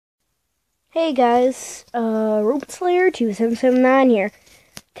Hey guys, Slayer2779 here.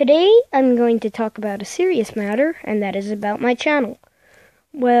 Today I'm going to talk about a serious matter, and that is about my channel.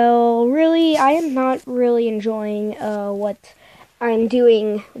 Well, really, I am not really enjoying what I'm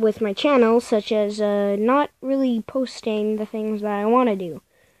doing with my channel, such as not really posting the things that I want to do.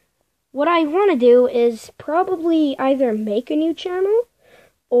 What I want to do is probably either make a new channel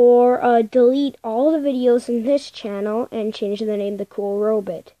or delete all the videos in this channel and change the name to Cool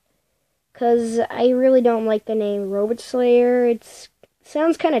Robot. Because I really don't like the name Robot Slayer. It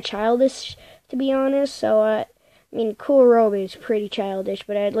sounds kind of childish, to be honest. So, I mean, Cool Robot is pretty childish,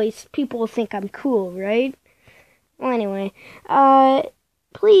 but at least people will think I'm cool, right? Well, anyway,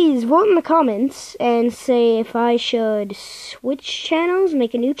 please vote in the comments and say if I should switch channels,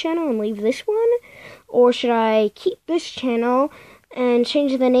 make a new channel and leave this one, or should I keep this channel and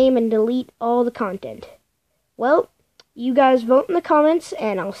change the name and delete all the content. Well, you guys vote in the comments,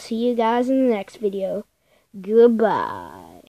 and I'll see you guys in the next video. Goodbye.